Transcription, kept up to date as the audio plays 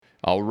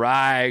All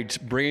right,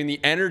 bringing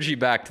the energy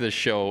back to the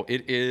show.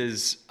 It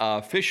is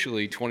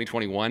officially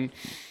 2021,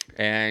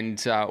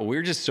 and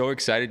we're just so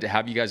excited to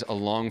have you guys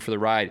along for the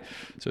ride.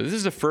 So this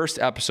is the first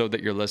episode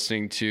that you're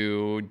listening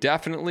to.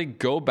 Definitely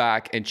go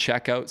back and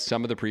check out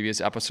some of the previous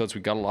episodes.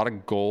 We've got a lot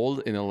of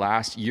gold in the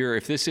last year.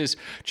 If this is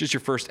just your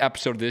first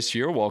episode this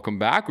year, welcome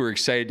back. We're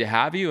excited to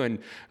have you, and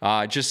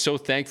just so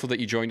thankful that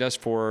you joined us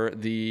for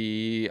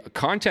the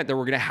content that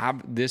we're going to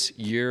have this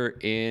year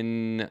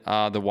in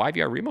the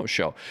YVR Remo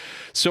show.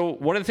 So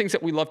one of the things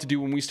that we love to do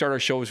when we start our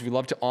show is we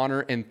love to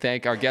honor and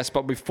thank our guests.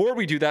 But before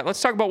we do that,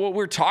 let's talk about what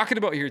we're talking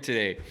about here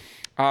today.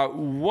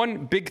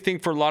 One big thing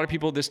for a lot of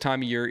people this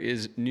time of year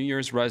is New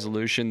Year's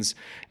resolutions.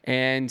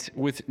 And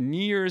with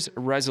New Year's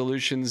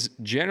resolutions,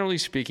 generally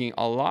speaking,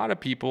 a lot of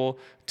people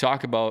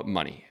talk about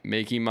money,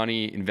 making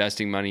money,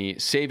 investing money,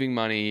 saving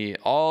money,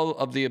 all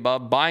of the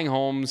above, buying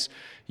homes,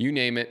 you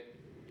name it.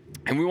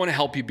 And we want to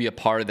help you be a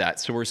part of that.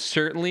 So we're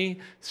certainly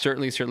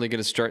going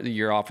to start the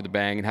year off with a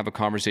bang and have a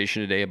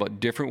conversation today about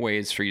different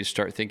ways for you to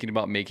start thinking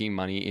about making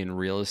money in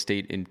real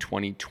estate in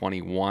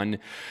 2021.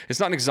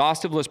 It's not an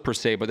exhaustive list per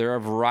se, but there are a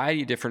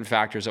variety of different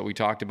factors that we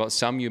talked about.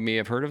 Some you may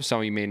have heard of,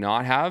 some you may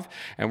not have.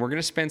 And we're going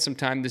to spend some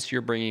time this year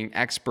bringing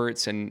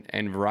experts and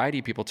variety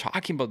of people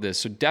talking about this.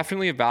 So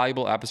definitely a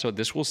valuable episode.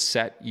 This will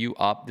set you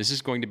up. This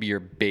is going to be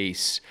your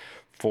base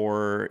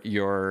for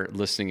your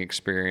listening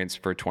experience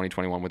for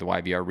 2021 with the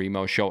YVR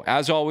Remo show.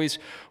 As always,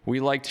 we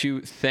like to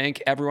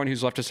thank everyone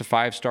who's left us a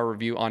 5-star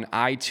review on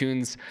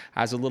iTunes.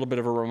 As a little bit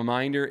of a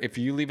reminder, if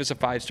you leave us a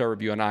 5-star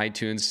review on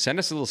iTunes, send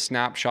us a little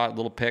snapshot, a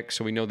little pic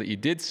so we know that you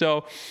did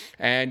so,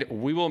 and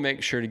we will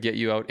make sure to get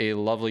you out a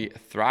lovely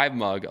Thrive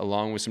mug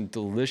along with some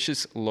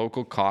delicious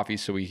local coffee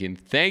so we can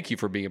thank you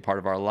for being a part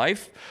of our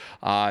life.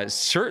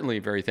 Certainly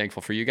very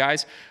thankful for you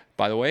guys.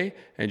 By the way,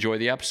 enjoy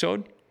the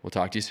episode. We'll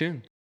talk to you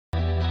soon.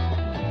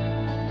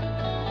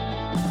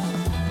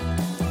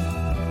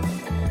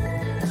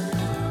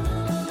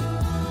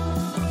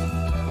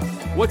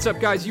 What's up,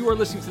 guys? You are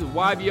listening to the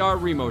YVR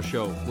Remo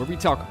show, where we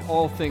talk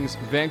all things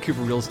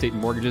Vancouver real estate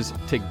and mortgages,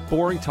 take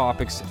boring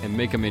topics and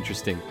make them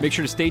interesting. Make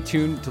sure to stay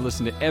tuned to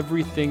listen to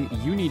everything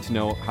you need to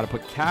know how to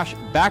put cash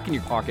back in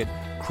your pocket,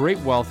 create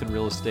wealth in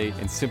real estate,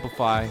 and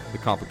simplify the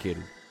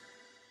complicated.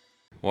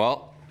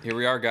 Well, here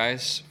we are,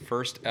 guys.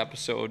 First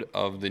episode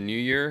of the new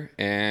year,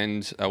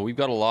 and we've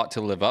got a lot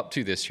to live up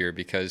to this year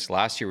because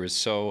last year was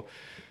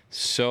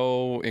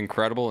so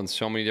incredible in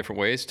so many different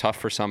ways, tough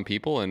for some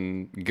people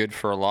and good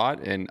for a lot.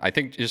 And I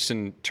think just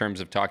in terms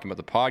of talking about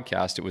the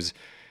podcast,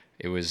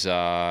 it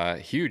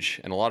was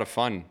huge and a lot of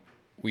fun.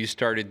 We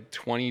started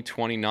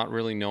 2020 not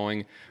really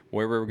knowing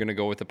where we were going to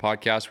go with the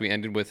podcast. We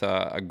ended with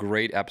a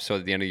great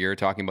episode at the end of the year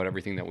talking about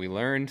everything that we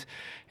learned.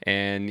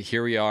 And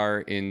here we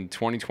are in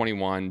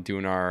 2021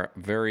 doing our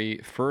very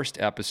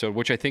first episode,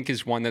 which I think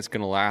is one that's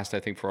going to last, I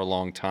think, for a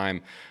long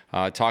time,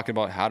 talking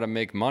about how to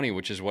make money,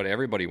 which is what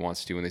everybody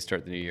wants to do when they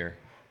start the new year.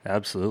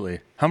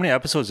 Absolutely. How many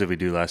episodes did we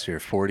do last year?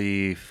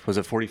 40, was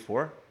it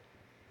 44?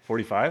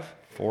 45?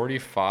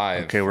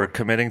 45. Okay, we're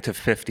committing to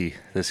 50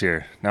 this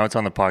year. Now it's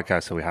on the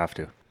podcast, so we have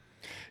to.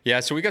 Yeah,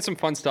 so we got some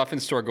fun stuff in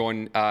store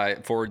going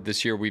forward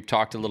this year. We've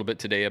talked a little bit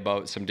today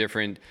about some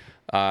different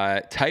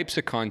types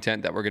of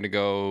content that we're going to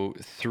go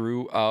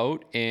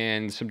throughout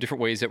and some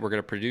different ways that we're going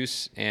to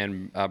produce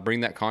and bring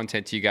that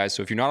content to you guys.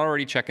 So if you're not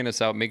already checking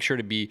us out, make sure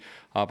to be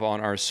up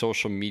on our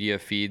social media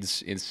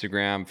feeds,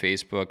 Instagram,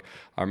 Facebook.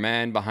 Our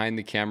man behind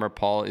the camera,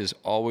 Paul, is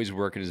always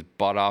working his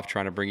butt off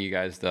trying to bring you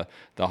guys the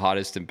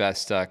hottest and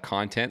best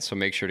content. So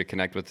make sure to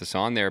connect with us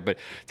on there. But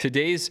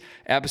today's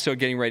episode,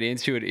 getting right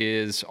into it,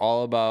 is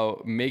all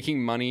about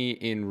making money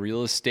in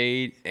real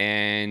estate.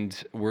 And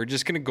we're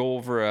just going to go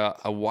over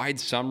a wide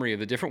summary of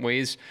the different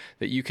ways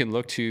that you can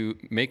look to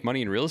make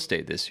money in real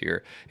estate this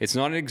year. It's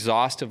not an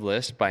exhaustive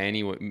list by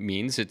any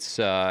means. It's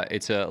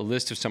a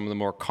list of some of the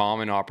more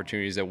common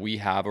opportunities that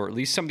we have, or at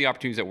least some of the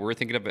opportunities that we're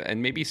thinking of,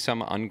 and maybe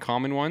some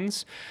uncommon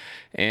ones.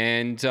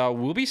 And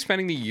we'll be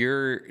spending the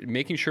year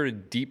making sure to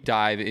deep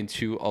dive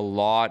into a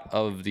lot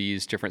of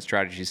these different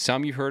strategies.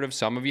 Some you've heard of,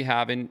 some of you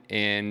haven't,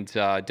 and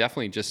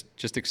definitely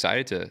just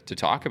excited to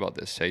talk about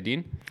this. Hey,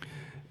 Dean?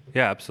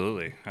 Yeah,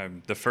 absolutely.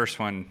 The first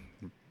one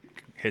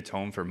hits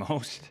home for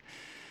most.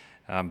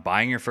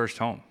 Buying your first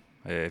home.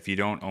 If you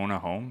don't own a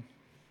home,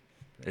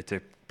 it's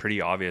a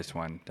pretty obvious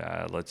one.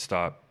 Let's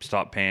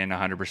stop paying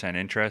 100%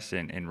 interest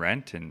in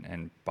rent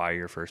and buy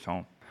your first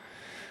home.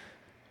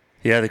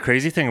 Yeah, the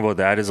crazy thing about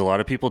that is a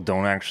lot of people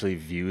don't actually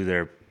view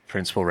their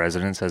principal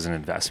residence as an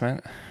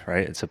investment,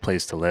 right? It's a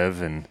place to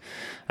live, and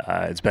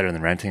it's better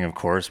than renting, of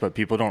course, but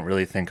people don't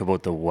really think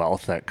about the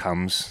wealth that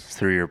comes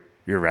through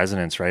your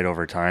residence, right,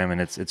 over time.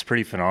 And it's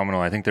pretty phenomenal.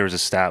 I think there was a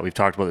stat, we've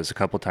talked about this a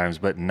couple of times,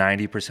 but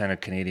 90%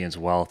 of Canadians'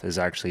 wealth is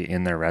actually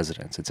in their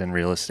residence. It's in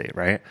real estate,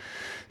 right?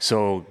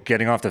 So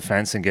getting off the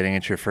fence and getting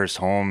into your first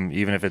home,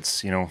 even if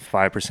it's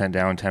 5%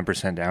 down,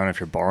 10% down, if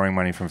you're borrowing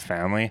money from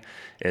family,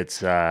 it's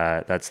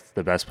that's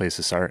the best place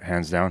to start,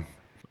 hands down.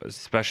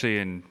 Especially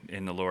in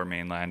the Lower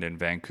Mainland in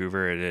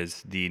Vancouver, it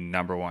is the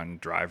number one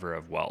driver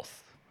of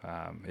wealth.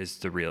 is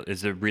the real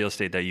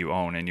estate that you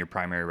own, and your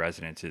primary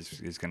residence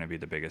is going to be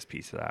the biggest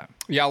piece of that.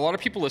 Yeah, a lot of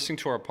people listening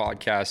to our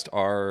podcast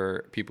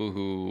are people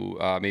who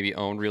maybe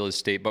own real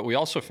estate, but we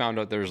also found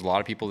out there's a lot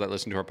of people that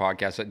listen to our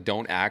podcast that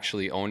don't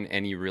actually own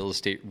any real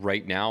estate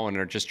right now and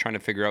are just trying to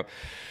figure out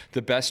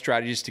the best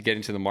strategies to get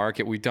into the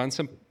market. We've done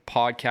some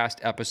podcast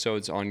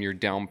episodes on your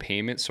down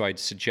payment, so I'd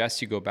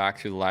suggest you go back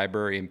through the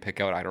library and pick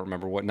out, I don't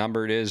remember what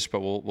number it is, but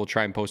we'll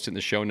try and post it in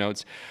the show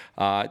notes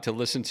to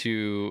listen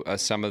to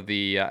some of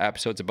the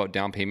episodes about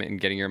down payment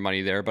and getting your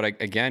money there. But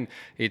again,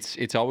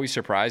 it's always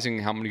surprising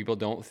how many people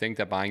don't think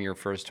that buying your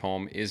first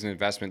home is an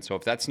investment. So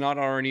if that's not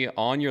already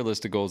on your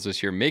list of goals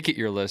this year, make it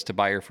your list to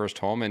buy your first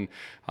home, and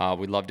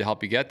we'd love to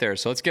help you get there.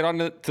 So let's get on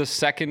to the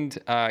second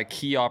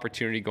key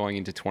opportunity going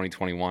into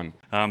 2021.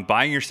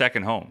 Buying your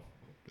second home.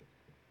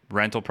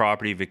 Rental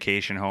property,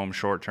 vacation home,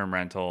 short-term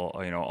rental,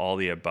 all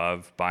the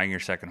above. Buying your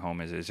second home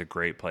is a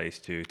great place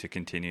to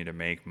continue to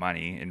make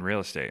money in real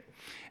estate.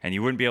 And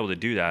you wouldn't be able to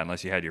do that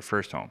unless you had your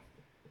first home.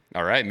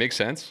 All right, makes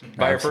sense.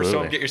 Buy your first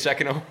home, get your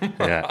second home.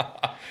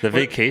 Yeah. The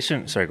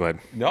vacation, sorry, go ahead.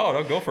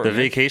 No, go for it. The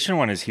vacation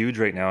one is huge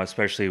right now,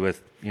 especially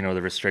with,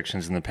 the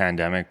restrictions in the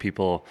pandemic.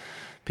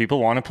 People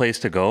want a place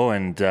to go,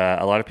 and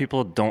a lot of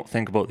people don't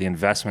think about the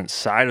investment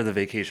side of the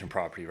vacation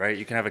property, right?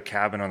 You can have a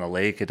cabin on the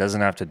lake. It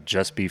doesn't have to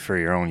just be for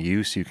your own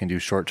use. You can do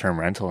short-term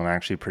rental and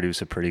actually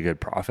produce a pretty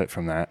good profit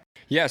from that.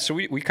 Yeah, so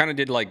we kind of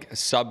did like a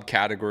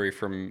subcategory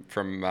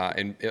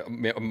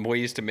from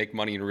ways to make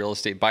money in real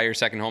estate. Buy your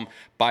second home,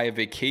 buy a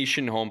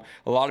vacation home.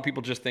 A lot of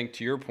people just think,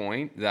 to your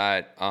point,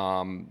 that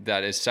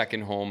that a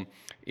second home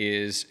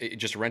is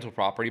just a rental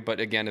property. But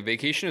again, a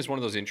vacation is one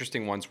of those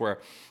interesting ones where,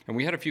 and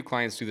we had a few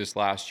clients do this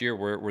last year,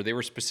 where they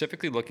were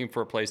specifically looking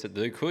for a place that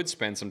they could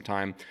spend some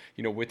time,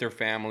 with their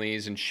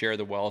families and share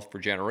the wealth for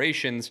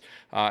generations,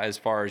 as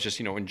far as just,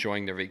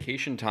 enjoying their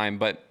vacation time.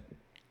 But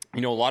a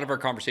lot of our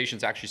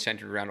conversations actually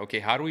centered around, okay,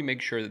 how do we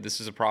make sure that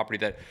this is a property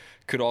that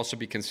could also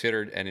be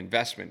considered an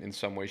investment in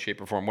some way, shape,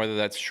 or form, whether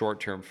that's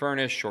short-term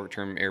furnished,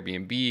 short-term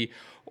Airbnb,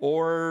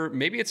 or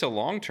maybe it's a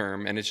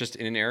long-term and it's just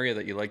in an area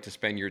that you like to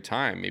spend your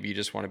time. Maybe you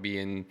just want to be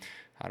in,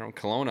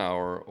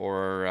 Kelowna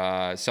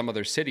or some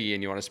other city,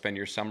 and you want to spend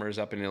your summers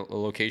up in a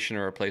location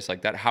or a place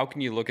like that. How can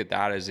you look at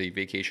that as a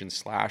vacation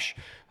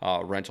 /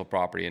 rental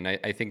property? And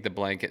I think the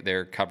blanket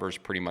there covers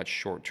pretty much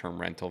short-term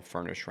rental,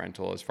 furnished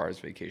rental as far as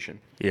vacation.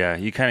 Yeah,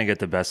 you kind of get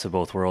the best of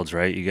both worlds,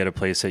 right? You get a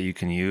place that you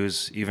can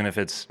use, even if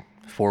it's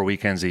 4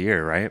 weekends a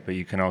year, right? But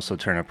you can also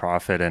turn a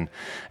profit,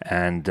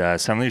 and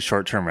some of these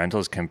short-term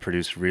rentals can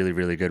produce really,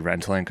 really good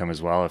rental income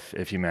as well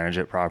if you manage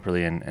it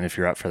properly and if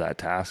you're up for that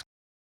task.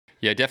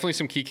 Yeah, definitely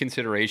some key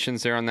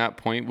considerations there on that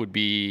point would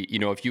be,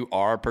 if you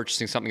are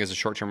purchasing something as a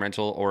short-term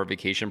rental or a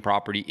vacation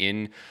property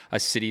in a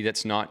city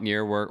that's not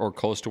near where or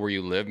close to where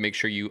you live, make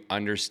sure you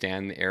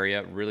understand the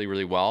area really,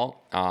 really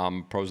well.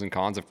 Pros and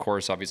cons, of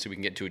course. Obviously, we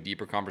can get to a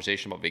deeper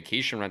conversation about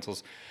vacation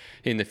rentals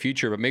in the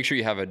future, but make sure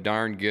you have a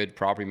darn good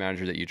property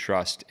manager that you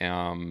trust,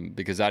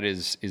 because that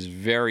is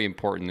very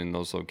important in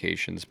those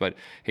locations. But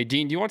hey,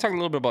 Dean, do you want to talk a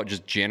little bit about,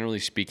 just generally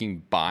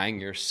speaking, buying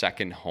your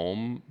second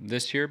home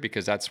this year?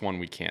 Because that's one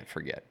we can't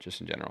forget,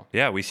 just in general.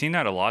 Yeah, we've seen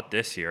that a lot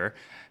this year,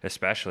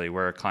 especially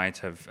where clients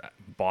have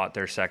bought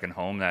their second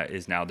home that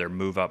is now their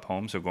move-up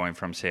home. So going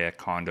from, say, a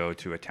condo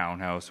to a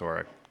townhouse, or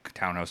a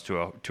townhouse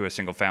to a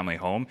single family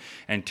home,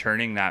 and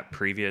turning that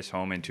previous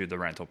home into the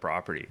rental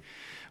property.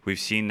 We've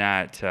seen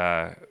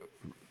that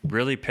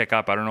really pick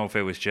up. I don't know if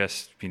it was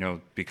just,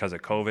 because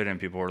of COVID and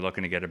people were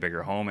looking to get a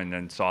bigger home and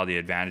then saw the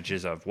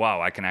advantages of, wow,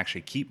 I can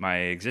actually keep my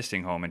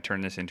existing home and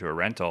turn this into a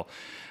rental.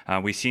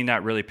 We've seen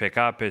that really pick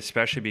up,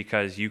 especially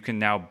because you can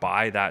now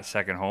buy that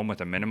second home with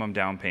a minimum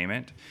down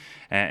payment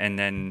and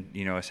then,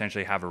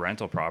 essentially have a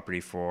rental property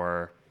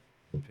for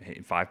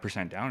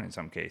 5% down in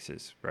some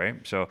cases, right?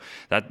 So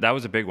that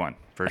was a big one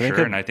for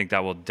sure, and I think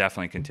that will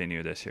definitely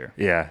continue this year.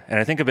 Yeah, and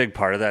I think a big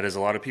part of that is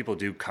a lot of people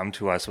do come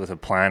to us with a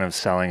plan of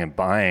selling and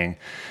buying,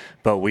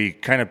 but we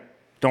kind of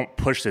don't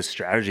push this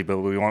strategy, but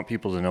we want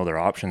people to know their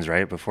options,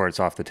 right, before it's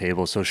off the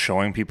table. So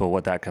showing people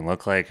what that can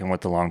look like and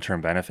what the long-term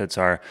benefits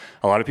are.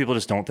 A lot of people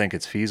just don't think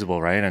it's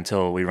feasible, right,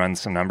 until we run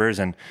some numbers,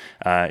 and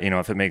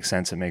if it makes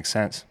sense, it makes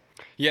sense.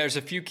 Yeah, there's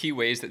a few key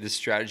ways that this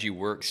strategy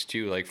works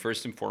too. Like,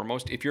 first and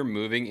foremost, if you're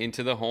moving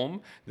into the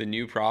home, the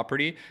new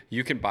property,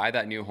 you can buy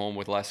that new home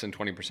with less than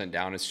 20%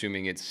 down,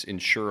 assuming it's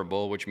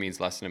insurable, which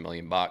means less than $1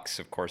 million.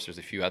 Of course, there's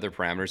a few other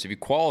parameters. If you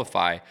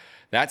qualify,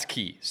 that's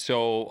key.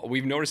 So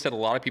we've noticed that a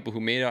lot of people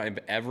who may not have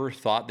ever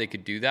thought they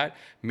could do that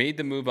made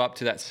the move up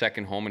to that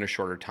second home in a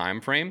shorter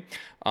time frame.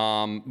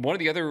 One of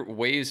the other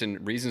ways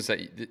and reasons that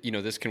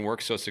this can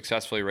work so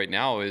successfully right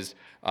now is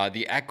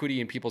the equity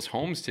in people's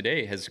homes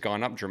today has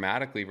gone up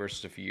dramatically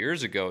versus a few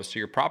years ago. So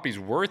your property's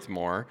worth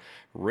more,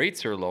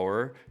 rates are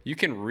lower. You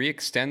can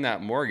re-extend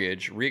that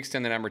mortgage,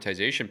 re-extend that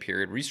amortization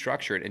period,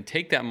 restructure it, and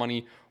take that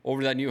money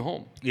over that new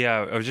home.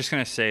 Yeah, I was just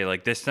gonna say,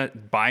 like, this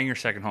buying your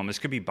second home. This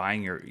could be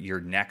buying your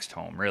next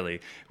home. Really,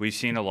 we've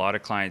seen a lot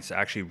of clients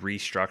actually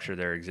restructure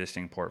their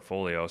existing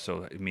portfolio.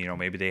 So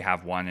maybe they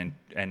have one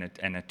and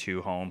a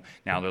two home.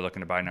 Now they're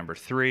looking to buy number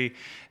three.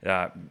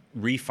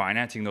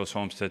 Refinancing those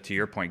homes to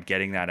your point,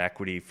 getting that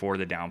equity for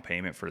the down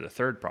payment for the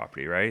third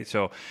property, right?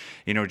 So,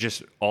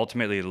 just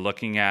ultimately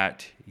looking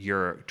at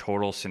your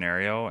total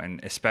scenario, and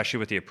especially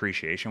with the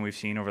appreciation we've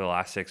seen over the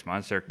last 6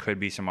 months, there could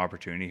be some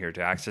opportunity here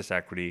to access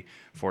equity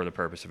for the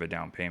purpose of a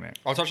down payment.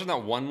 I'll touch on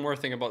that one more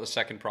thing about the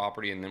second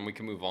property, and then we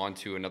can move on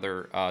to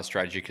another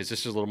strategy, because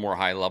this is a little more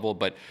high level.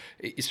 But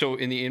so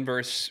in the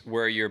inverse,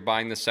 where you're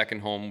buying the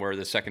second home, where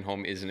the second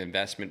home is an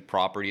investment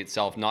property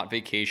itself, not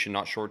vacation,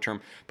 not short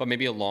term, but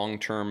maybe a long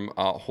term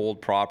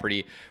hold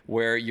property,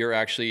 where you're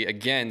actually,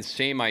 again,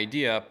 same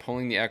idea,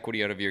 pulling the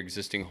equity out of your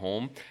existing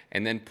home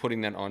and then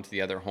putting that onto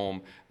the other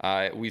home.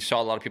 We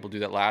saw a lot of people do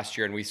that last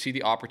year, and we see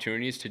the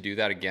opportunities to do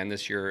that again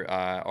this year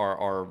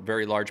are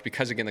very large,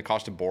 because, again, the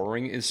cost of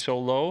borrowing is so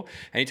low.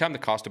 Anytime the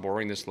cost of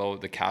borrowing is low,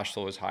 the cash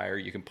flow is higher.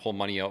 You can pull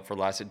money out for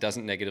less. It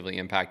doesn't negatively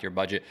impact your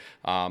budget.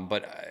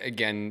 But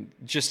again,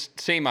 just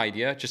same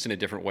idea, just in a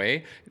different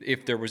way.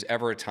 If there was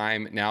ever a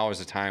time, now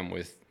is a time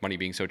with money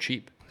being so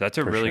cheap. That's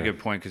a really good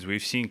point, because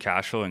we've seen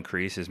cash flow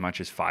increase as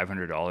much as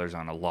 $500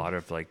 on a lot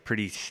of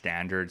pretty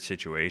standard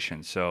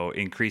situations. So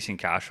increasing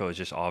cash flow is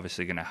just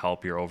obviously going to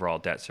help your overall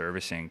debt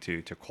servicing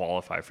to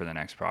qualify for the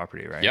next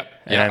property, right? Yep.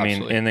 And Yeah, I mean,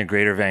 absolutely. in the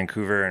greater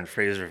Vancouver and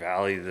Fraser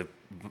Valley, the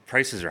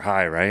prices are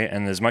high, right?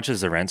 And as much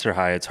as the rents are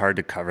high, it's hard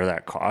to cover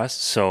that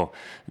cost. So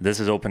this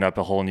has opened up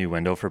a whole new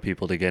window for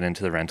people to get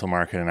into the rental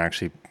market and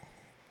actually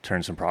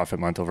turn some profit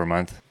month over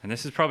month. And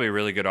this is probably a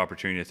really good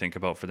opportunity to think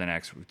about for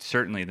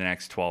certainly the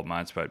next 12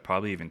 months, but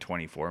probably even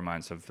 24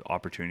 months of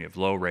opportunity of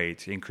low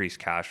rates, increased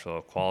cash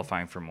flow,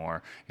 qualifying for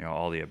more,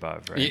 all the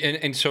above, right?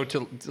 And so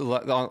to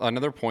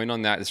another point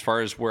on that, as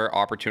far as where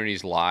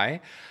opportunities lie,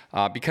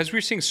 because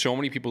we're seeing so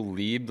many people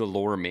leave the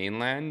Lower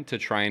Mainland to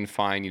try and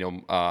find,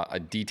 a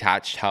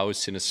detached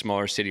house in a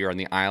smaller city or on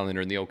the island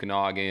or in the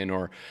Okanagan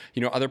or,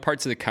 other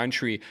parts of the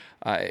country,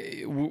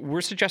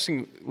 we're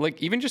suggesting,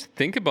 even just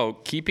think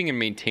about keeping and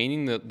maintaining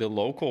the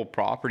local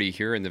property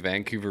here in the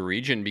Vancouver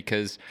region,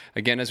 because,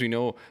 again, as we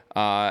know,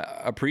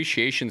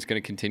 appreciation is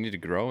going to continue to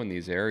grow in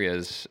these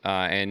areas,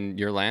 and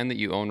your land that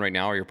you own right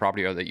now, or your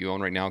property that you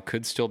own right now,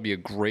 could still be a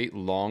great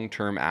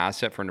long-term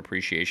asset for an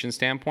appreciation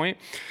standpoint.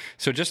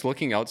 So just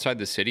looking outside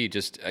the city,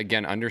 just,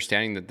 again,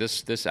 understanding that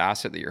this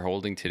asset that you're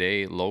holding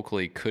today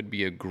locally could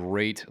be a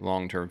great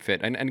long-term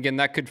fit. And again,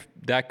 that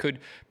could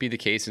be the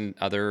case in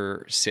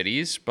other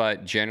cities,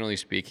 but generally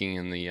speaking,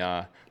 in the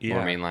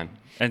Lower Mainland.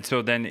 And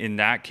so then in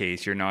that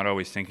case, you're not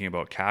always thinking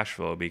about cash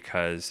flow,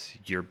 because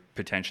you're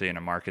potentially in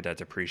a market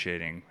that's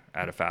appreciating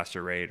at a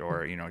faster rate,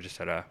 or, just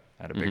at a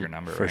bigger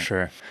number. For right?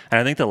 sure. And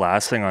I think the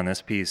last thing on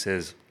this piece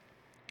is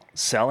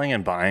selling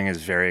and buying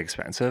is very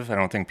expensive. I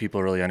don't think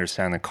people really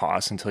understand the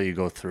cost until you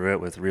go through it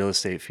with real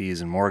estate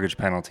fees and mortgage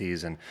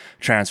penalties and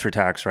transfer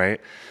tax,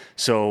 right?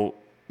 So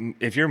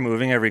if you're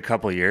moving every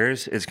couple of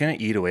years, it's going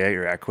to eat away at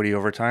your equity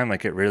over time.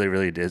 Like, it really,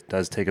 really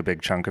does take a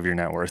big chunk of your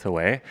net worth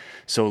away.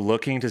 So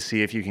looking to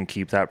see if you can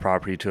keep that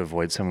property to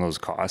avoid some of those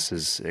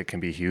costs it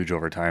can be huge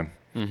over time.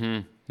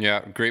 Mm-hmm.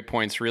 Yeah, great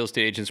points. Real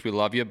estate agents, we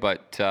love you,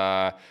 but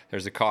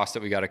there's a cost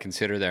that we got to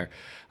consider there.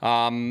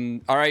 All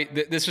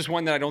right, this is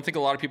one that I don't think a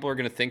lot of people are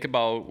going to think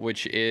about,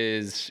 which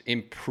is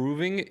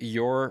improving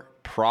your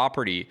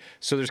property.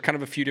 So there's kind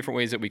of a few different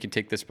ways that we can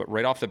take this, but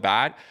right off the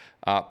bat,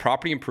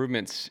 property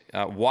improvements.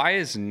 Why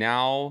is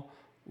now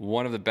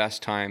one of the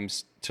best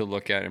times to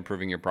look at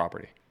improving your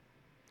property?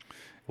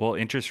 Well,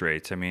 interest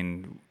rates. I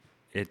mean,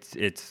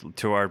 it's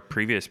to our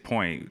previous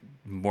point,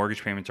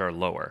 mortgage payments are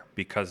lower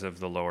because of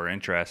the lower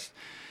interest.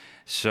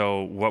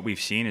 So what we've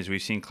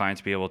seen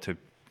clients be able to,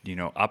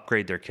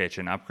 upgrade their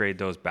kitchen, upgrade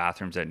those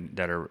bathrooms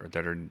that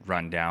are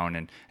run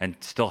down, and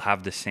still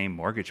have the same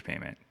mortgage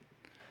payment.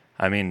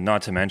 I mean,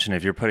 not to mention,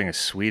 if you're putting a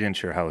suite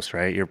into your house,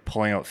 right, you're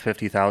pulling out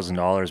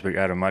 $50,000, but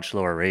you're at a much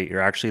lower rate.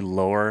 You're actually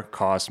lower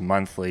cost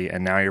monthly,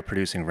 and now you're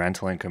producing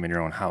rental income in your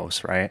own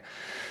house, right?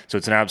 So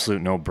it's an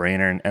absolute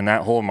no-brainer. And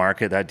that whole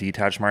market, that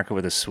detached market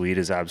with a suite,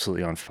 is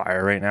absolutely on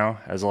fire right now,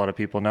 as a lot of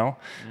people know.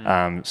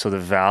 So the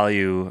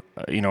value,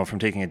 from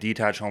taking a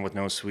detached home with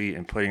no suite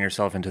and putting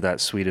yourself into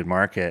that suited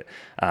market,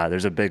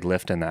 there's a big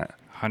lift in that.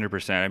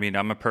 100%. I mean,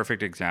 I'm a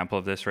perfect example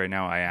of this right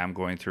now. I am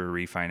going through a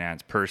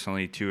refinance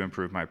personally to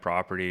improve my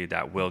property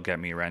that will get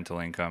me rental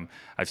income.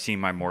 I've seen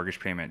my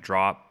mortgage payment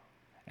drop,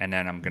 and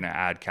then I'm going to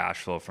add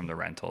cash flow from the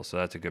rental. So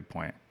that's a good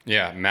point.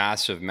 Yeah,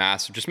 massive.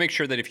 Just make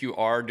sure that if you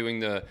are doing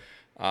the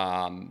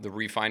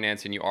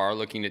refinance and you are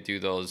looking to do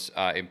those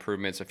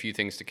improvements, a few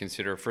things to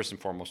consider. First and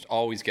foremost,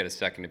 always get a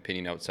second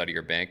opinion outside of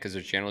your bank, because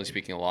there's, generally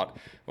speaking, a lot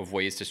of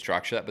ways to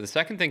structure that. But the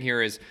second thing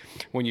here is,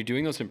 when you're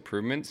doing those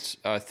improvements,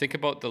 think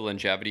about the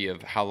longevity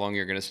of how long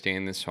you're going to stay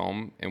in this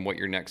home and what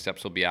your next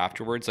steps will be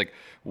afterwards. Like,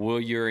 will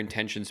your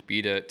intentions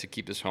be to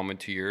keep this home in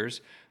 2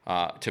 years?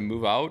 to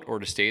move out or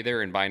to stay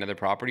there and buy another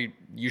property,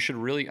 you should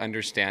really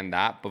understand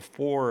that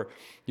before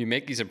you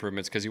make these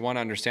improvements, because you want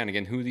to understand,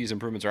 again, who these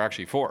improvements are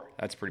actually for.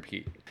 That's pretty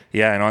key.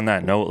 Yeah, and on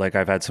that note, like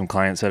I've had some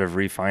clients that have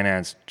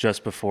refinanced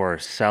just before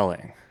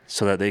selling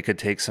so that they could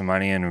take some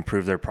money and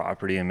improve their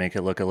property and make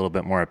it look a little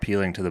bit more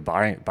appealing to the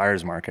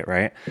buyer's market,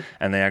 right?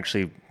 And they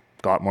actually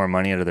got more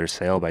money out of their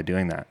sale by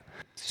doing that.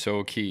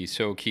 So key,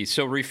 so key.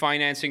 So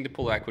refinancing to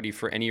pull equity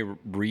for any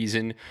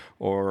reason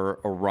or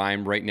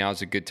rhyme right now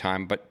is a good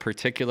time, but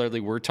particularly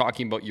we're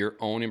talking about your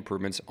own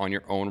improvements on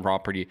your own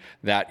property.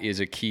 That is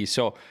a key.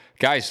 So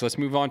guys, let's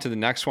move on to the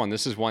next one.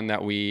 This is one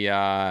that we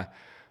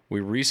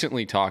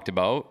recently talked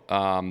about,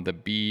 the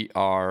BRRRR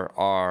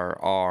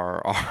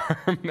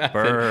method.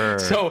 Brr.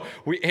 So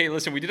we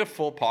did a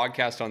full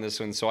podcast on this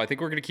one. So I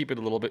think we're going to keep it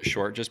a little bit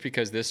short, just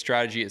because this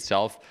strategy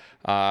itself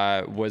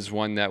was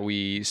one that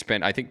we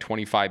spent, I think,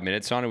 25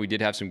 minutes on, and we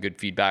did have some good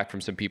feedback from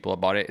some people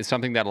about it. It's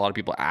something that a lot of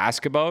people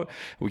ask about.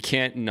 We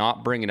can't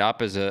not bring it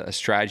up as a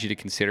strategy to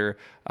consider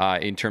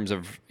in terms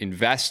of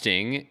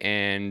investing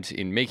and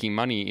in making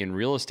money in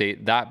real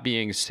estate. That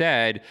being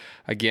said,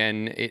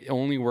 again, it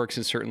only works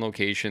in certain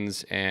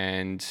locations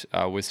and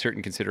with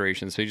certain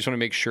considerations. So you just want to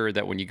make sure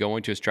that when you go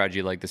into a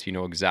strategy like this, you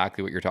know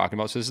exactly what you're talking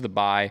about. So this is the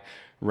buy,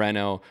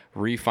 reno,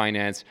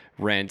 refinance,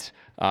 rent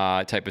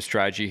type of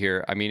strategy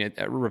here. I mean,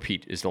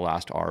 repeat is the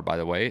last R, by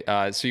the way.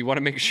 So you want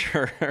to make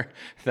sure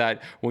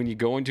that when you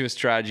go into a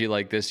strategy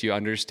like this, you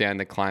understand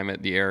the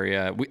climate, the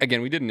area. We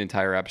did an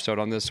entire episode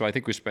on this, so I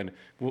think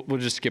we'll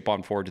just skip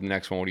on forward to the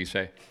next one. What do you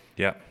say?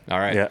 Yeah. All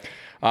right.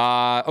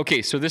 Yeah.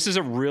 Okay, so this is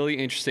a really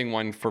interesting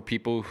one for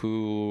people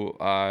who,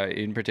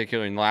 in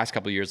particular, in the last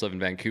couple of years, live in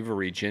Vancouver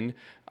region.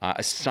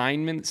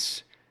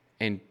 Assignments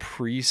and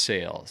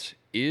pre-sales.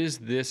 Is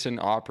this an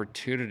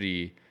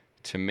opportunity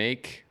to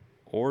make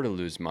or to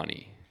lose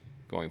money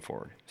going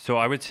forward? So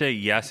I would say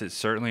yes, it's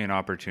certainly an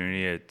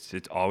opportunity.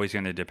 It's always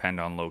going to depend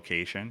on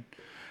location.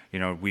 You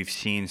know, we've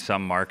seen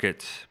some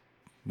markets,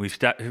 we've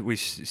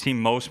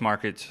seen most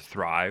markets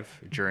thrive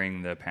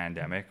during the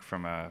pandemic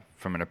from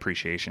an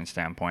appreciation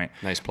standpoint.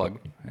 Nice plug.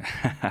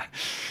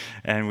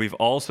 And we've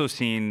also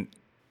seen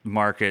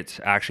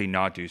markets actually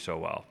not do so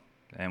well.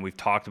 And we've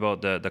talked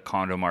about the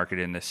condo market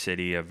in the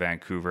city of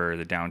Vancouver,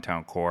 the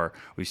downtown core.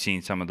 We've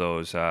seen some of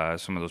those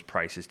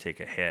prices take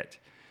a hit,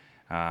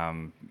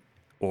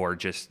 or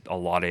just a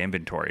lot of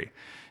inventory.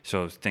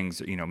 So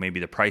things, you know, maybe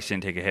the price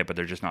didn't take a hit, but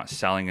they're just not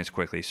selling as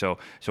quickly. So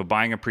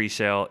buying a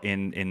pre-sale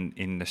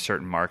in a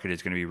certain market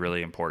is going to be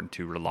really important.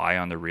 To rely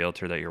on the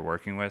realtor that you're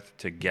working with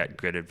to get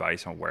good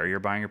advice on where you're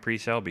buying a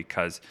pre-sale,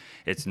 because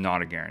it's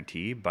not a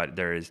guarantee, but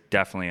there is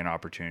definitely an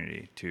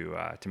opportunity to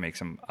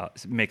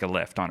make a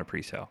lift on a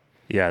pre-sale.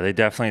 Yeah, they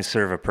definitely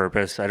serve a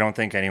purpose. I don't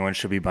think anyone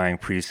should be buying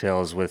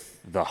pre-sales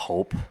with the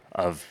hope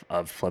of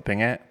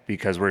flipping it,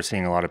 because we're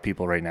seeing a lot of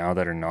people right now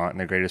that are not in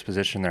the greatest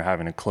position. They're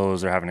having to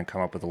close. They're having to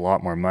come up with a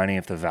lot more money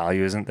if the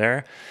value isn't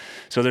there.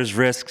 So there's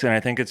risks, and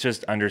I think it's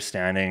just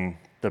understanding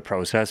the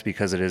process,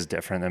 because it is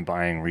different than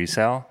buying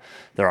resale.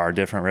 There are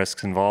different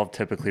risks involved,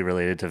 typically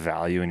related to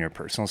value in your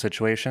personal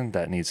situation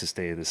that needs to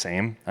stay the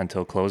same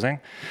until closing.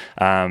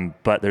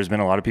 But there's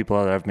been a lot of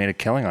people that have made a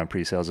killing on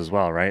pre-sales as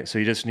well, right? So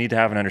you just need to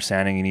have an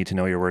understanding. You need to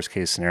know your worst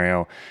case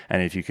scenario.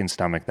 And if you can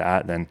stomach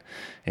that, then,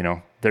 you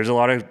know, there's a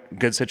lot of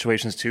good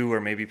situations too, where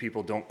maybe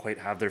people don't quite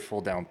have their full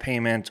down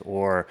payment,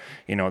 or,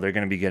 you know, they're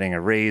going to be getting a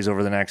raise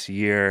over the next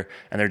year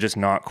and they're just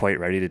not quite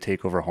ready to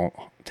take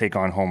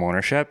on home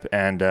ownership,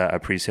 and a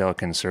pre-sale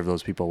can serve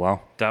those people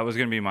well. That was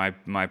going to be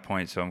my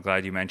point. So I'm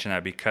glad you mentioned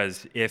that,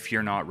 because if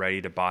you're not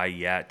ready to buy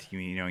yet,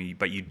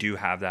 but you do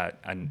have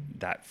that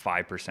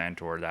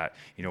 5% or that,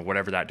 you know,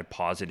 whatever that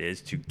deposit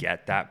is to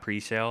get that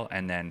pre-sale,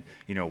 and then,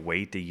 you know,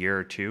 wait the year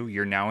or two,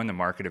 you're now in the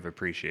market of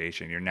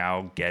appreciation. You're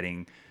now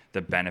getting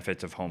the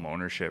benefits of home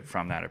ownership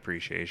from that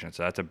appreciation.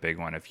 So that's a big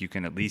one. If you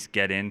can at least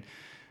get in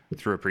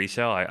through a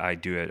pre-sale, I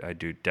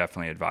do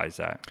definitely advise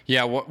that.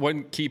 Yeah,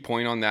 one key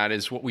point on that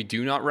is what we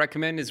do not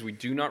recommend is we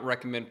do not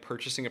recommend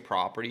purchasing a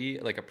property,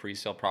 like a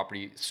pre-sale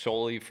property,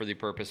 solely for the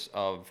purpose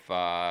of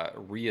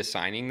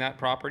reassigning that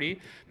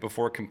property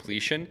before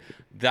completion.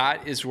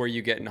 That is where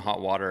you get in hot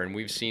water, and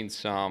we've seen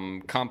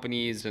some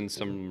companies and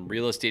some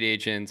real estate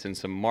agents and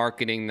some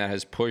marketing that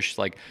has pushed,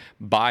 like,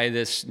 buy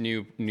this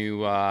new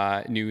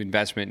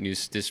investment,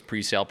 this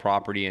pre-sale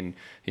property, and,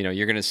 you know,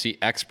 you're going to see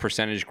X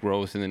percentage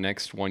growth in the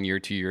next 1 year,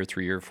 2 year,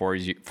 3 year,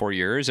 4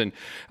 years. And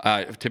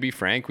to be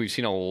frank, we've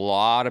seen a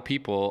lot of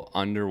people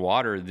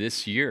underwater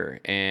this year,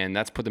 and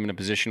that's put them in a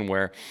position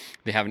where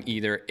they haven't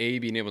either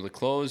been able to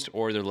close,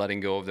 or they're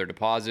letting go of their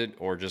deposit,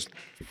 or just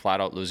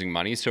flat out losing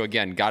money. So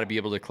again, got to be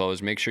able to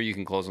close. Make sure you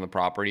can close on the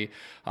property.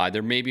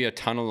 There may be a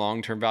ton of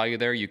long-term value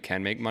there. You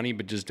can make money,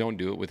 but just don't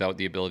do it without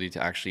the ability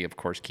to actually, of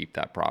course, keep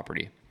that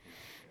property.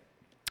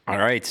 All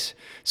right.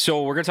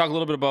 So we're going to talk a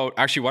little bit about,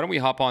 actually, why don't we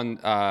hop on,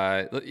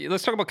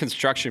 let's talk about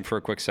construction for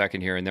a quick second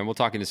here, and then we'll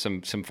talk into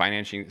some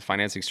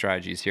financing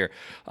strategies here.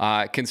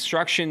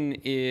 Construction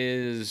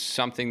is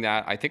something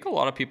that I think a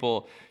lot of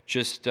people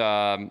just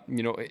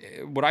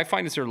what I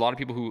find is there are a lot of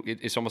people who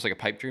it's almost like a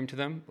pipe dream to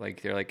them.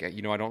 Like they're like,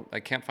 I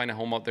can't find a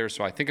home out there,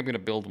 so I think I'm going to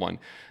build one.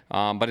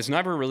 But it's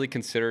never really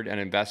considered an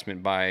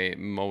investment by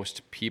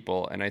most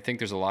people, and I think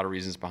there's a lot of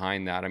reasons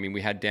behind that. I mean,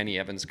 we had Danny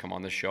Evans come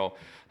on the show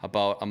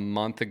about a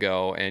month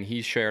ago, and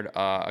he shared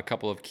a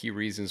couple of key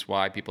reasons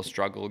why people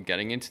struggle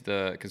getting into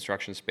the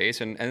construction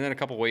space, and then a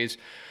couple ways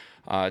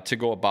to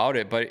go about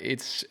it. But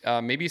it's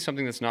maybe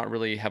something that's not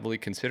really heavily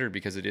considered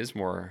because it is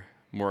more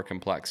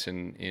complex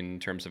in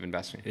terms of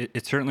investing.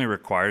 It certainly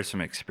requires some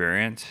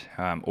experience,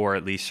 or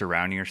at least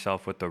surrounding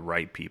yourself with the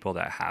right people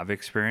that have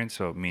experience.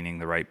 So meaning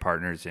the right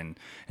partners in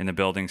the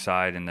building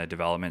side and the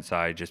development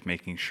side, just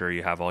making sure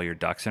you have all your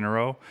ducks in a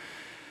row.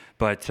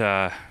 But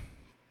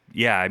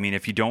yeah, I mean,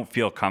 if you don't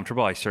feel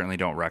comfortable, I certainly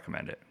don't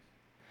recommend it.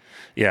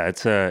 Yeah,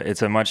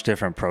 it's a much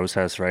different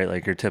process, right?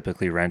 Like you're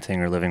typically renting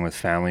or living with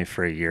family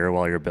for a year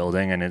while you're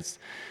building, and it's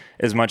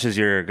as much as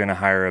you're going to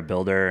hire a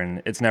builder,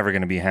 and it's never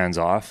going to be hands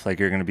off.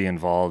 Like you're going to be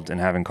involved in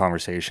having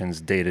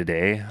conversations day to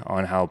day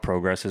on how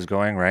progress is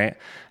going, right?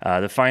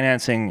 The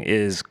financing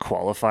is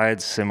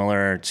qualified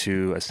similar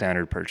to a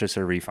standard purchase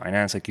or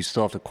refinance. Like you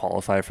still have to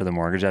qualify for the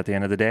mortgage at the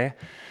end of the day.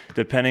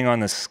 Depending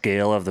on the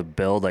scale of the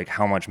build, like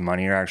how much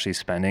money you're actually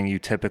spending, you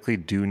typically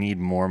do need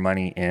more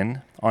money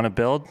in on a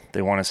build.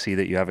 They want to see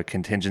that you have a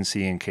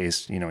contingency in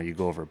case, you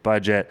go over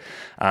budget.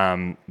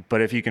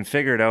 But if you can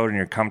figure it out and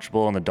you're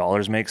comfortable and the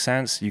dollars make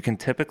sense, you can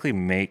typically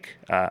make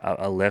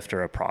a lift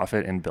or a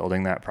profit in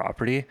building that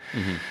property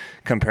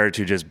compared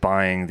to just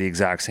buying the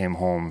exact same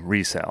home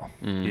resale.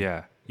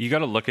 Yeah. You got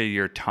to look at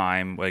your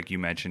time, like you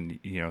mentioned,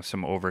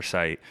 some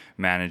oversight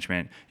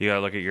management. You got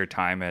to look at your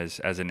time as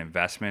an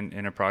investment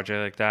in a project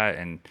like that.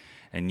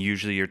 And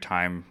usually your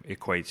time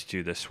equates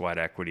to the sweat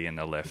equity and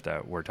the lift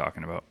that we're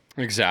talking about.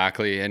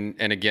 Exactly. And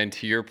again,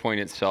 to your point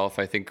itself,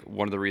 I think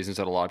one of the reasons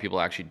that a lot of people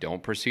actually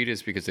don't proceed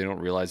is because they don't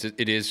realize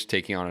it is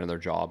taking on another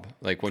job.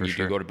 Like when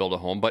do go to build a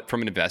home, but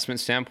from an investment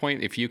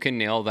standpoint, if you can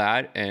nail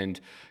that and,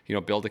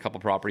 build a couple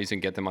properties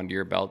and get them under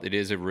your belt, it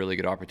is a really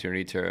good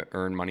opportunity to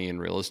earn money in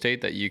real estate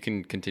that you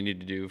can continue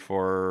to do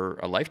for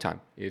a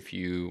lifetime if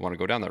you want to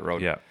go down that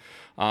road. Yeah.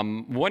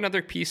 One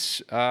other piece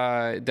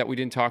that we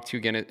didn't talk to,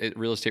 again,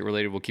 real estate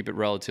related, we'll keep it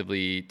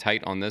relatively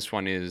tight on this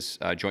one, is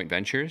joint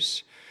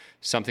ventures.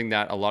 Something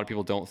that a lot of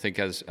people don't think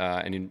as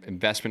an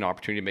investment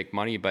opportunity to make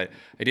money, but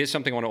it is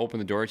something I want to open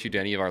the door to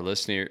any of our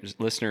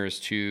listeners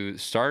to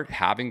start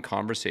having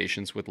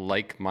conversations with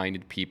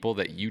like-minded people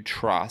that you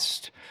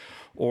trust,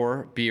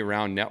 or be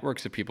around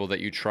networks of people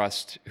that you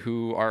trust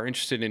who are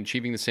interested in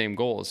achieving the same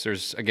goals.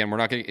 Again, we're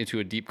not getting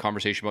into a deep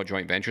conversation about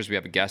joint ventures. We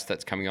have a guest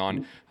that's coming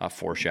on,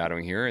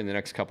 foreshadowing here in the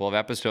next couple of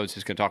episodes.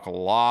 He's going to talk a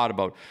lot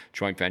about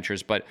joint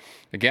ventures. But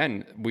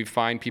again, we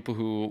find people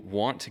who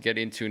want to get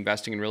into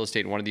investing in real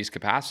estate in one of these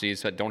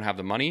capacities that don't have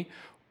the money,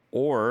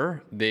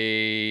 or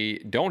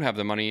they don't have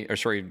the money, or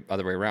sorry,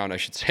 other way around, I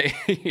should say.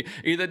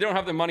 Either they don't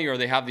have the money or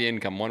they have the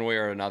income, one way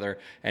or another.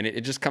 And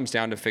it just comes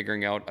down to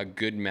figuring out a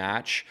good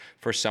match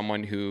for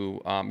someone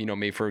who,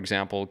 may, for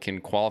example,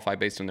 can qualify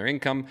based on their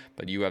income,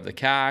 but you have the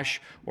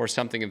cash or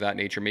something of that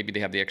nature. Maybe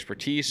they have the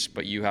expertise,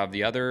 but you have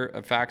the other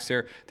facts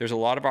there. There's a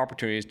lot of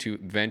opportunities to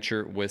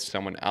venture with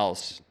someone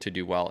else to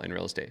do well in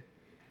real estate.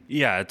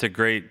 Yeah, it's a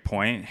great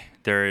point.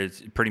 There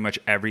is pretty much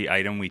every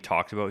item we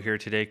talked about here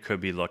today could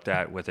be looked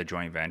at with a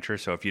joint venture.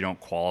 So if you don't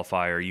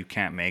qualify or you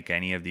can't make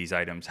any of these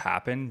items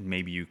happen,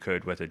 maybe you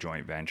could with a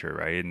joint venture,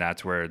 right? And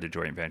that's where the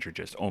joint venture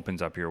just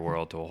opens up your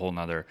world to a whole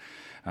nother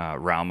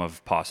realm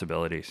of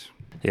possibilities.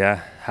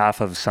 Yeah, half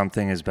of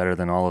something is better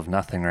than all of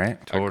nothing,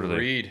 right?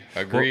 Totally.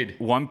 Agreed.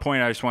 Well, one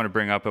point I just want to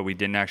bring up, but we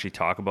didn't actually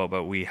talk about,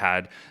 but we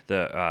had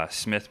the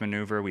Smith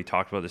maneuver. We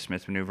talked about the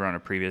Smith maneuver on a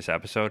previous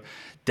episode.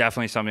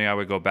 Definitely something I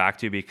would go back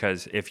to,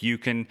 because if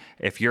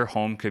your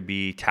home could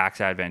be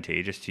tax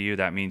advantageous to you,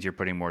 that means you're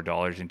putting more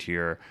dollars into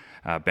your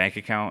bank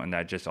account, and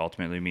that just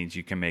ultimately means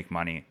you can make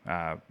money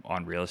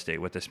on real estate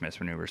with the Smith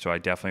maneuver. So I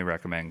definitely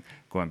recommend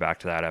going back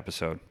to that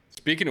episode.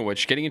 Speaking of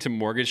which, getting into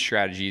mortgage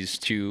strategies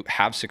to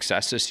have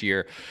success this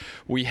year,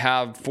 we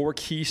have 4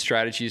 key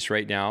strategies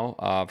right now.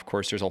 Of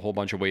course, there's a whole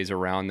bunch of ways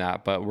around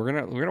that, but we're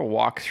gonna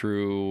walk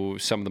through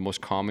some of the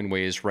most common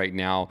ways right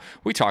now.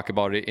 We talk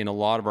about it in a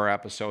lot of our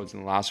episodes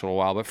in the last little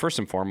while, but first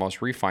and foremost,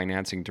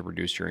 refinancing to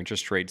reduce your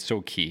interest rate, so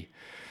key.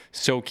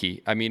 So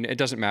key. I mean, it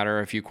doesn't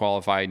matter if you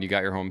qualified and you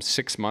got your home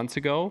 6 months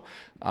ago,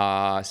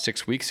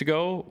 6 weeks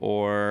ago,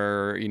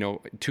 or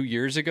 2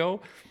 years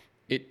ago.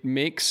 It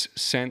makes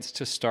sense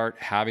to start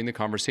having the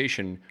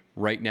conversation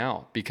right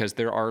now, because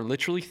there are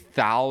literally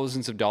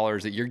thousands of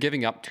dollars that you're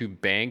giving up to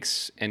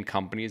banks and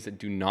companies that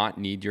do not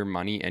need your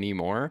money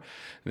anymore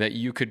that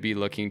you could be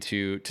looking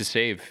to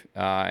save.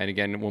 And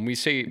again, when we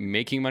say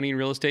making money in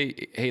real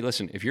estate, hey,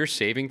 listen, if you're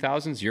saving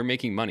thousands, you're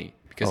making money,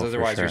 because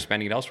otherwise you're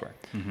spending it elsewhere.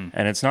 Mm-hmm.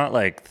 And it's not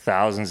like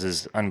thousands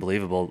is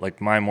unbelievable. Like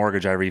my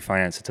mortgage, I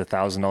refinance, it's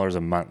 $1,000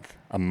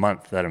 a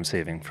month that I'm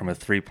saving, from a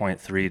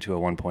 3.3 to a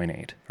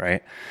 1.8,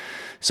 right?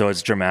 So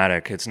it's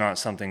dramatic. It's not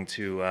something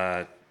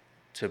to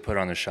put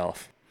on the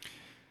shelf.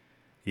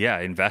 Yeah,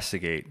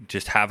 investigate.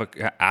 Just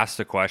ask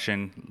the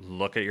question,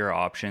 look at your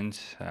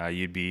options.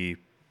 You'd be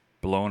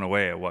blown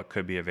away at what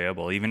could be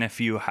available. Even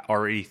if you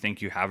already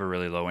think you have a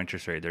really low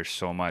interest rate, there's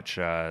so much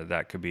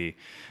that could be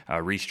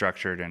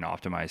restructured and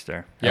optimized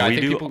there. Yeah, I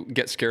think people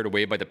get scared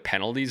away by the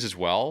penalties as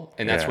well.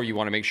 And that's where you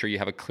want to make sure you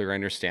have a clear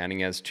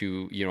understanding as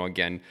to,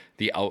 again,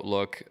 the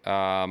outlook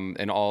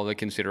and all the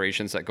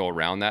considerations that go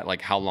around that.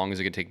 Like, how long is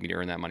it going to take me to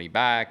earn that money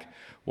back?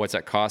 What's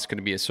that cost going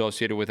to be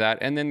associated with that?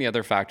 And then the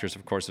other factors,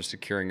 of course, of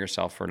securing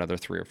yourself for another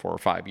 3 or 4 or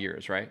 5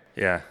 years, right?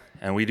 Yeah.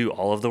 And we do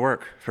all of the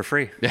work for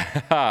free.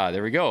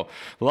 There we go.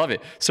 Love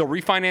it. So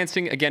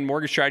refinancing, again,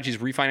 mortgage strategies,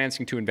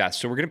 refinancing to invest.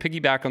 So we're going to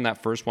piggyback on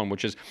that first one,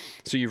 which is,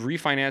 so you've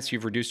refinanced,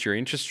 you've reduced your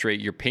interest rate,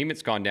 your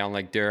payment's gone down,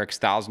 like Derek's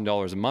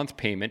 $1,000 a month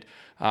payment,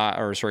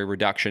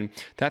 reduction.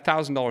 That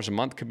 $1,000 a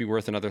month could be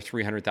worth another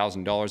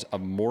 $300,000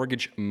 of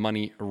mortgage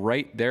money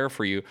right there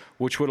for you,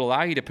 which would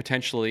allow you to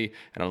potentially,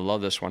 and I love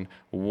this one,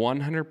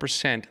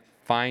 100%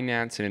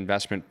 finance and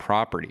investment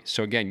property.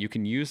 So again, you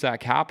can use that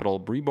capital,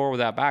 reborrow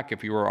that back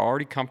if you were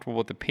already comfortable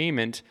with the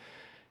payment,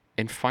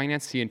 and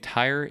finance the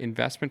entire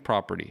investment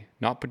property,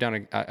 not put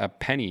down a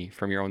penny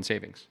from your own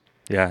savings.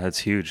 Yeah, that's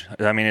huge.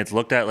 I mean, it's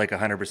looked at like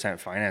 100%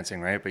 financing,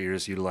 right? But you're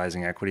just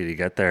utilizing equity to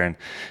get there. And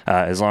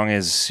as long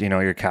as,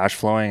 you're cash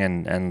flowing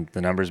and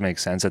the numbers make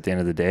sense at the end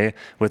of the day,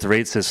 with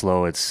rates this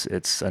low,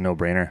 it's a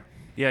no-brainer.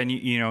 Yeah, and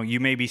you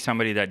may be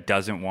somebody that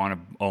doesn't want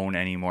to own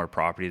any more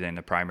property than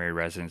the primary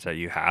residence that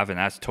you have, and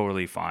that's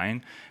totally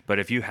fine. But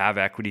if you have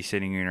equity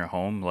sitting in your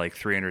home, like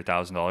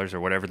 $300,000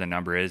 or whatever the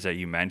number is that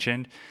you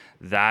mentioned,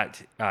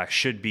 that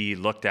should be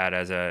looked at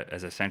as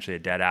essentially a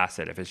dead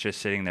asset if it's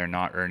just sitting there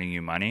not earning you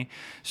money.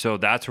 So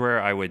that's where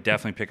I would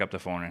definitely pick up the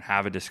phone and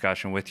have a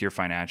discussion with your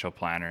financial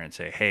planner and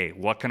say, hey,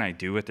 what can I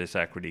do with this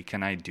equity?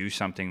 Can I do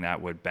something that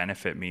would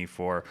benefit me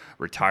for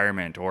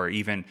retirement? Or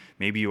even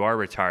maybe you are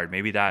retired,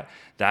 maybe that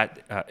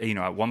at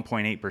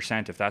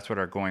 1.8%, if that's what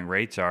our going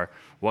rates are,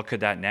 what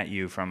could that net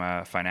you from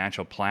a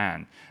financial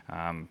plan?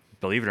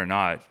 Believe it or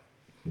not,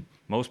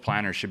 most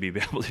planners should be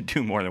able to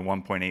do more than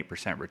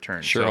 1.8%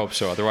 return. Sure hope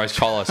so. Otherwise,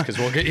 call us because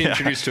we'll get you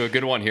introduced to a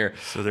good one here.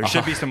 So there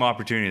should be some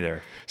opportunity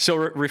there. So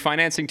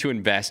refinancing to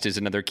invest is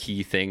another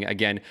key thing.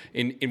 Again,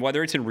 in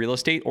whether it's in real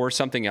estate or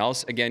something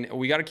else, again,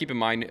 we got to keep in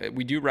mind,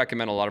 we do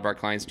recommend a lot of our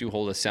clients do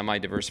hold a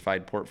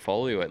semi-diversified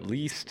portfolio at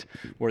least,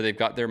 where they've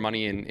got their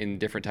money in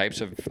different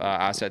types of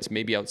assets,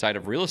 maybe outside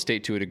of real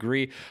estate to a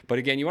degree. But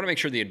again, you want to make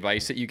sure the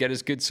advice that you get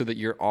is good so that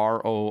your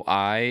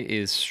ROI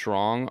is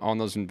strong on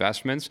those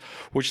investments,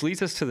 which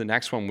leads us to the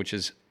next one, which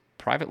is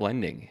private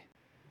lending.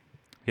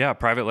 Yeah,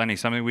 private lending,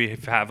 something we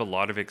have a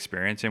lot of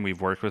experience in.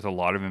 We've worked with a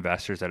lot of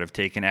investors that have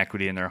taken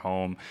equity in their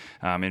home,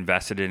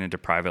 invested it into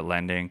private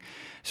lending.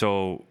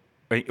 So,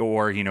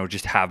 or,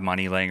 just have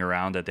money laying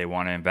around that they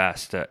want to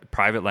invest.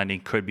 Private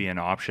lending could be an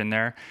option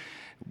there.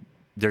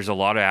 There's a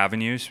lot of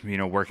avenues,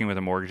 working with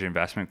a mortgage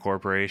investment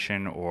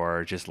corporation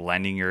or just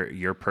lending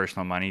your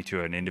personal money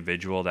to an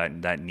individual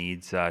that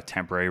needs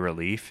temporary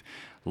relief.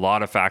 A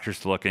lot of factors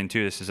to look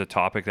into. This is a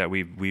topic that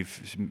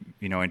we've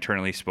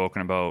internally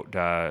spoken about,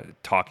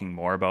 talking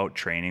more about,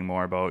 training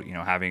more about,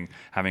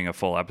 having a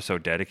full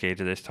episode dedicated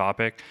to this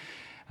topic.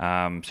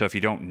 So if you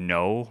don't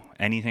know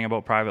anything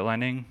about private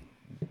lending,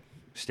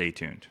 stay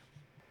tuned.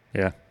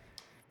 Yeah.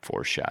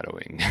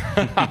 Foreshadowing.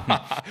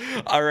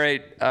 All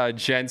right,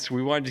 gents,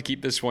 we wanted to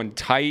keep this one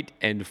tight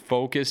and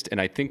focused, and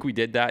I think we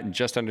did that in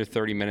just under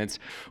 30 minutes.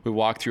 We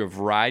walked through a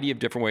variety of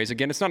different ways.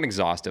 Again, it's not an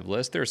exhaustive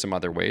list. There are some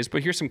other ways,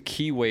 but here's some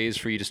key ways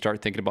for you to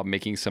start thinking about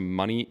making some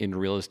money in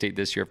real estate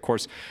this year. Of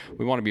course,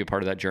 we want to be a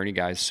part of that journey,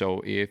 guys.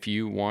 So if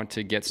you want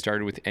to get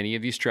started with any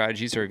of these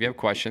strategies or if you have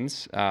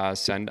questions,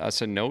 send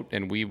us a note,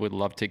 and we would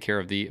love to take care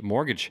of the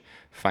mortgage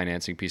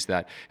financing piece of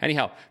that.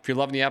 Anyhow, if you're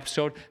loving the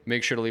episode,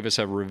 make sure to leave us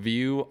a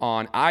review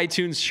on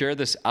iTunes. Share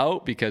this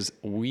out because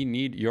we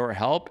need your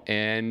help,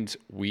 and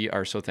we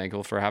are so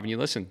thankful for having you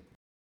listen.